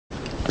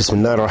بسم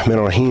الله الرحمن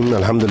الرحيم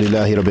الحمد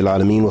لله رب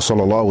العالمين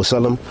وصلى الله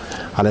وسلم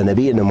على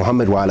نبينا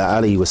محمد وعلى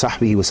آله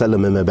وصحبه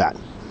وسلم أما بعد.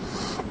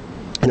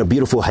 In a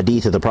beautiful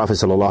hadith of the Prophet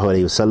sallallahu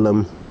alaihi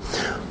wasallam,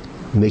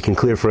 making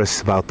clear for us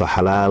about the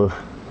halal,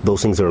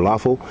 those things that are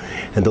lawful,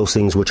 and those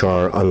things which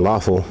are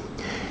unlawful,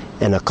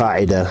 and a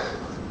qaida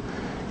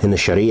in the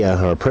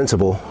Sharia, or a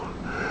principle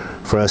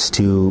for us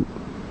to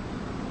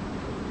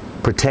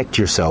protect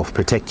yourself,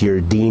 protect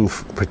your deen,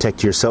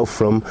 protect yourself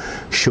from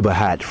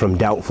shubahat, from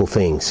doubtful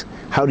things.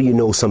 How do you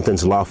know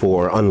something's lawful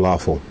or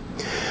unlawful?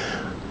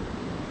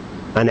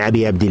 عن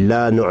أبي عبد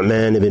الله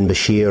نعمان بن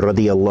بشير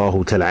رضي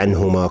الله تعالى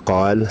عنهما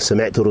قال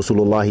سمعت رسول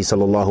الله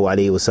صلى الله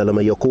عليه وسلم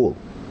يقول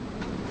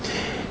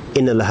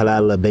إن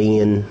الحلال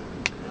بين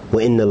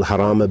وإن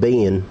الحرام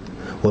بين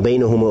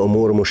وبينهما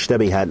أمور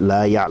مشتبهات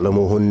لا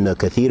يعلمهن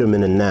كثير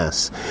من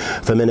الناس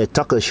فمن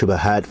اتقى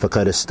الشبهات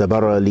فقد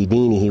استبر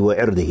لدينه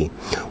وعرضه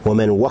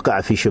ومن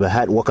وقع في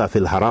الشبهات وقع في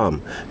الحرام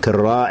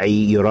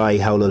كالراعي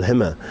يراعي حول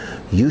الحمى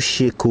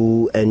يشك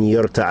أن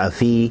يرتع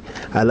فيه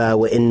ألا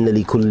وإن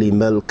لكل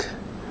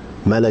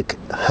ملك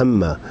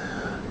همة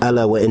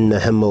ألا وإن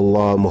هم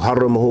الله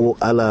محرمه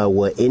ألا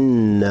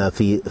وإن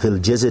في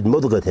الجسد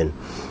مضغة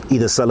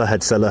إذا صلح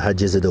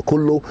الجسد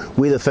كله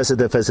وإذا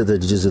فسد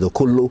الجسد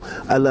كله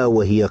ألا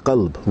وهي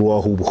قلب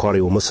رواه Bukhari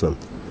ومسلم.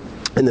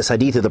 In this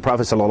hadith of the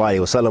Prophet sallallahu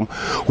alaihi wasallam,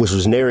 which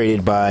was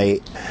narrated by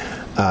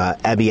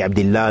Abi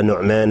Abdullah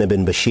Nu'man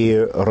ibn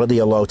Bashir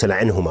radiyallahu ta'ala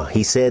anhuma,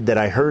 he said that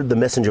I heard the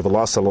Messenger of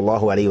Allah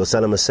sallallahu alaihi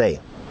wasallam say,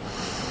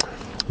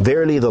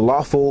 verily the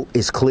lawful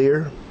is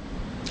clear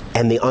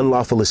and the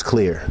unlawful is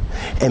clear,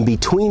 and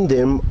between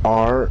them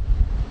are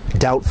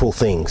doubtful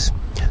things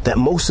that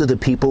most of the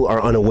people are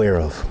unaware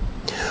of.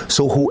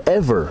 So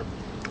whoever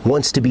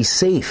wants to be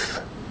safe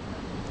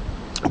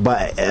in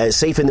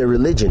their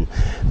religion,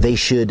 they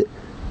should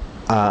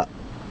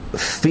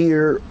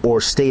fear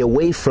or stay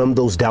away from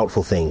those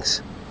doubtful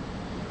things.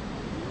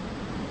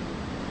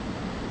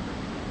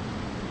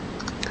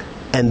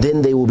 And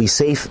then they will be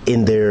safe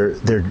in their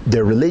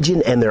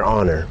religion and their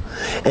honor.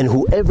 And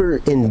whoever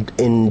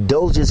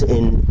indulges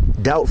in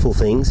doubtful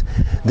things,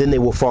 then they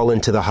will fall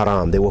into the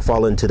haram. They will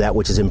fall into that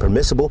which is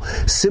impermissible,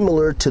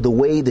 similar to the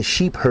way the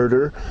sheep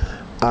herder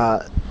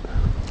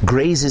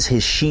grazes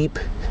his sheep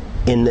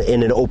in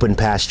an open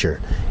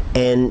pasture,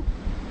 and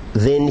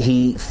then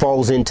he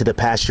falls into the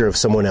pasture of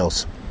someone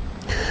else.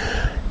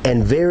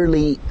 And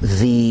verily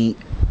the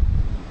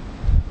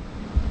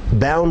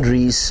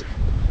boundaries,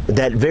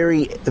 that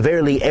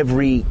verily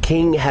every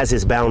king has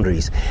his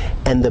boundaries,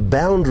 and the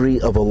boundary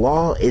of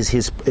Allah is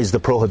the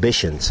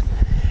prohibitions.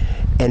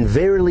 And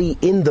verily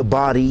in the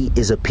body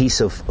is a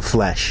piece of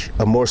flesh,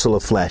 a morsel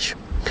of flesh.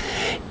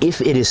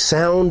 If it is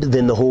sound,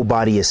 then the whole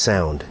body is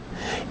sound.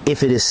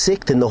 If it is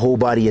sick, then the whole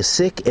body is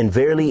sick, and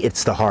verily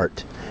it's the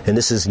heart. And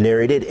this is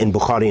narrated in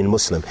Bukhari and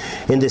Muslim.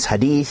 In this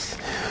hadith,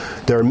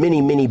 there are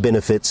many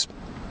benefits,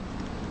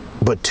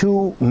 but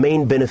two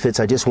main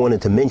benefits I just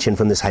wanted to mention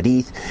from this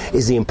hadith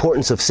is the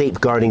importance of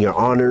safeguarding your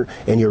honor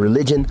and your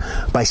religion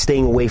by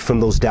staying away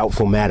from those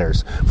doubtful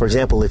matters. For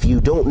example, if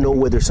you don't know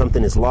whether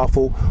something is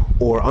lawful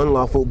or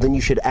unlawful, then you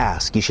should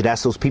ask. You should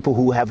ask those people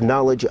who have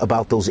knowledge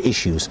about those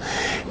issues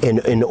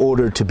in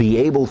order to be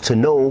able to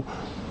know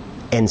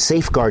and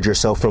safeguard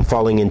yourself from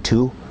falling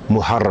into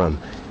muharram,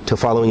 to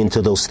following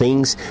into those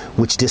things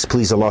which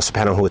displease Allah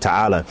subhanahu wa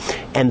ta'ala.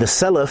 And the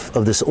Salaf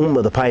of this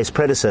ummah, the pious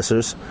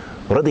predecessors,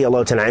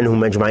 radiyallahu ta'ala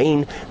anhum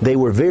ajma'een, they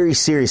were very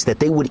serious that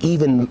they would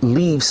even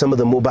leave some of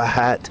the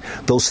mubahat,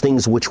 those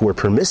things which were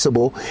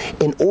permissible,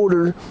 in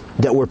order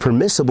that were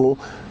permissible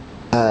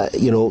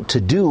to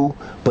do,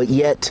 but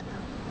yet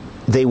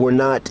they were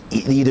not,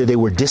 either they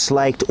were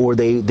disliked or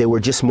they were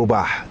just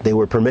mubah. They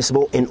were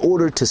permissible in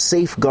order to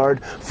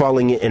safeguard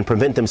falling and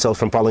prevent themselves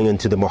from falling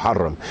into the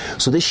muharram.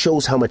 So this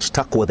shows how much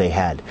taqwa they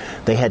had.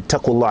 They had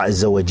taqwallah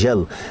azza wa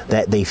jal,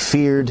 that they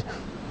feared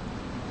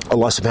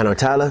Allah subhanahu wa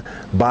ta'ala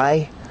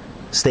by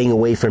staying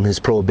away from His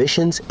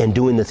prohibitions and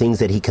doing the things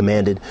that He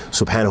commanded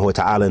subhanahu wa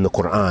ta'ala in the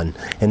Quran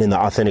and in the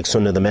authentic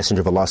sunnah of the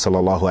Messenger of Allah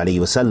sallallahu alayhi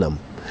wa sallam.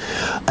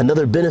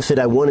 Another benefit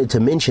I wanted to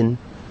mention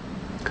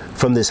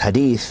from this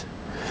hadith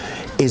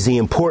is the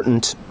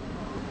importance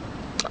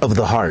of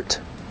the heart.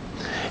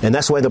 And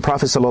that's why the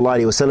Prophet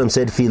ﷺ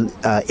said,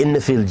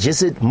 "Inna fil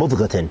jisd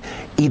mudghatan,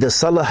 idha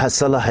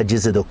salaha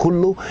jisd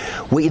kullu,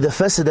 wa idha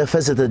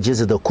fasada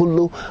jisd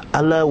kullu,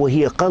 ala wa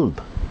hiya qalb."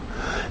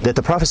 That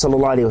the Prophet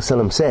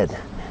ﷺ said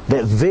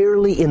that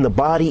verily in the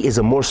body is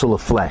a morsel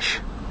of flesh,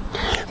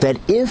 that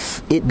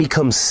if it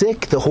becomes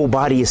sick, the whole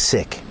body is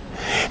sick,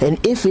 and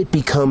if it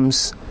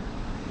becomes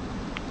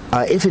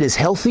if it is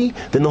healthy,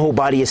 then the whole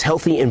body is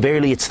healthy, and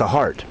verily it's the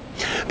heart.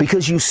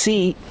 Because you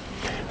see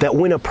that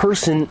when a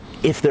person,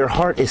 if their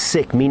heart is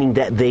sick, meaning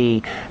that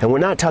and we're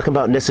not talking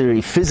about necessarily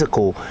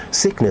physical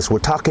sickness, we're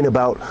talking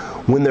about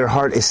when their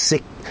heart is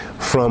sick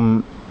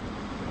from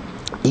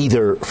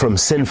either from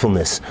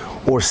sinfulness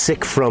or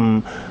sick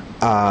from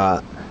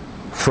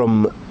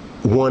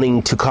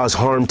wanting to cause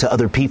harm to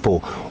other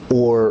people,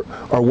 or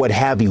what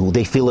have you.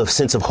 They feel a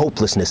sense of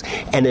hopelessness.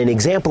 And an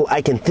example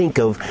I can think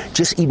of,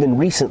 just even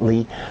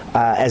recently,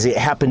 as it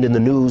happened in the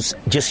news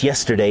just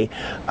yesterday,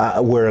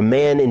 where a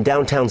man in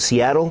downtown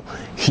Seattle,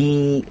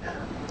 he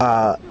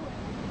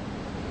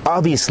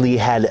obviously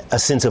had a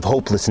sense of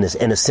hopelessness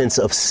and a sense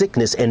of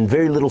sickness and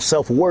very little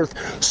self-worth,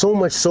 so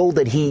much so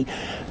that he,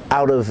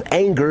 out of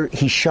anger,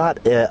 he shot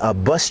a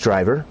bus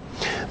driver.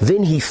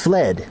 Then he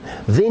fled.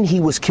 Then he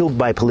was killed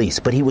by police,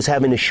 but he was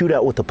having a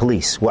shootout with the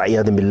police.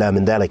 وَعِيَاذًا بِاللَّهِ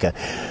مِنْ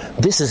ذَلِكَ.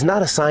 This is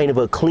not a sign of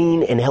a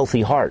clean and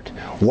healthy heart.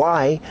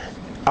 Why?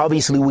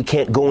 Obviously, we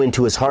can't go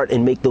into his heart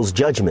and make those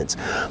judgments,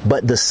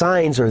 but the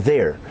signs are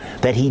there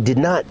that he did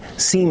not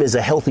seem as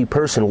a healthy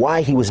person.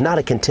 Why? He was not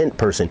a content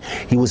person.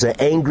 He was an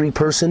angry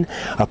person,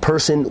 a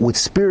person with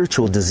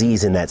spiritual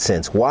disease in that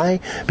sense.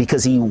 Why?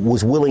 Because he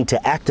was willing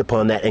to act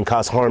upon that and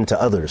cause harm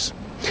to others.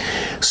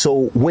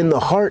 So when the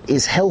heart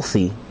is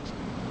healthy,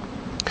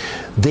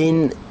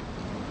 then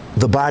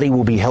the body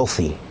will be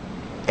healthy,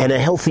 and a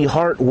healthy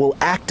heart will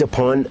act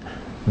upon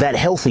that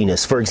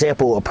healthiness. For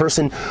example, a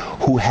person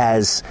who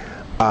has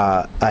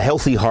a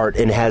healthy heart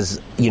and has,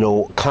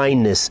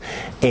 kindness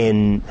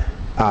and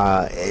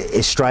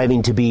is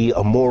striving to be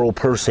a moral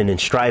person and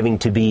striving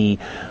to be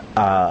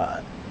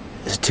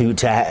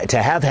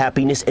to have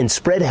happiness and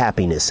spread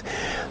happiness,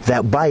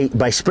 that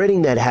by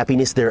spreading that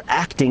happiness, they're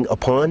acting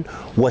upon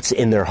what's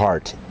in their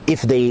heart,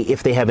 if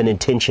they have an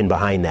intention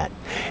behind that.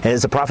 And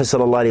as the Prophet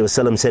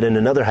ﷺ said in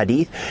another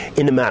hadith,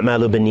 إِنَّمَا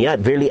أَعْمَالُ بِالنِّيَّاتِ,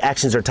 verily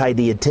actions are tied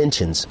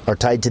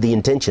to the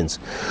intentions,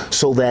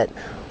 so that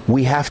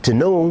we have to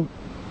know,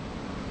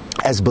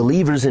 as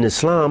believers in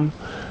Islam,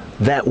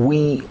 that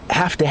we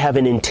have to have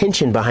an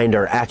intention behind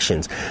our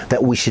actions,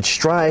 that we should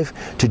strive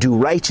to do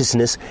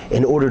righteousness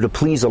in order to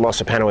please Allah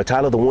subhanahu wa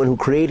ta'ala, the one who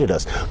created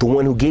us, the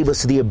one who gave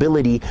us the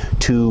ability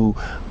to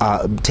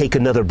take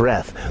another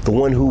breath, the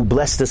one who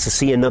blessed us to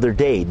see another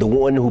day, the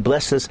one who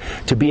blessed us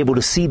to be able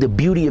to see the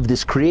beauty of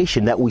this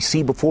creation that we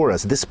see before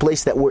us. This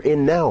place that we're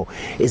in now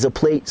is a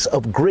place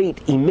of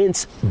great,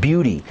 immense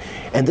beauty,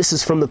 and this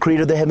is from the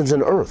creator of the heavens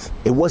and earth.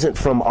 It wasn't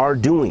from our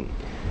doing.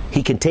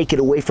 He can take it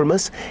away from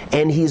us,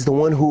 and He's the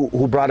one who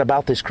brought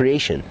about this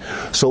creation.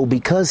 So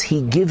because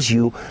He gives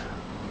you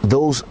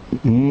those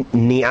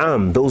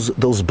ni'am,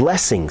 those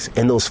blessings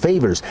and those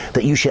favors,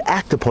 that you should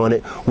act upon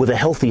it with a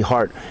healthy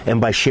heart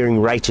and by sharing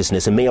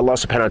righteousness. And may Allah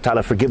subhanahu wa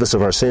ta'ala forgive us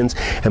of our sins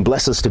and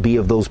bless us to be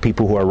of those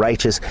people who are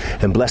righteous,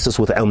 and bless us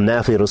with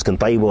al-nafi, rizqan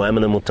tayyib wa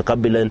amanan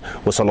mutaqabbilan,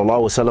 wa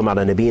sallallahu wa sallam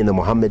ala nabiyyina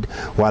Muhammad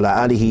wa ala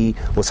alihi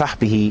wa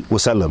sahbihi wa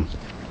sallam.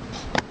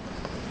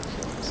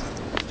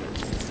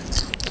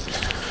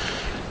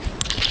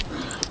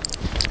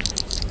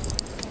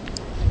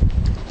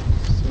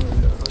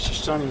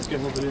 Johnny was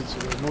getting a little bit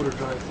into the motor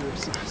drive there,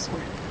 so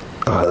sorry.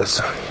 Oh, that's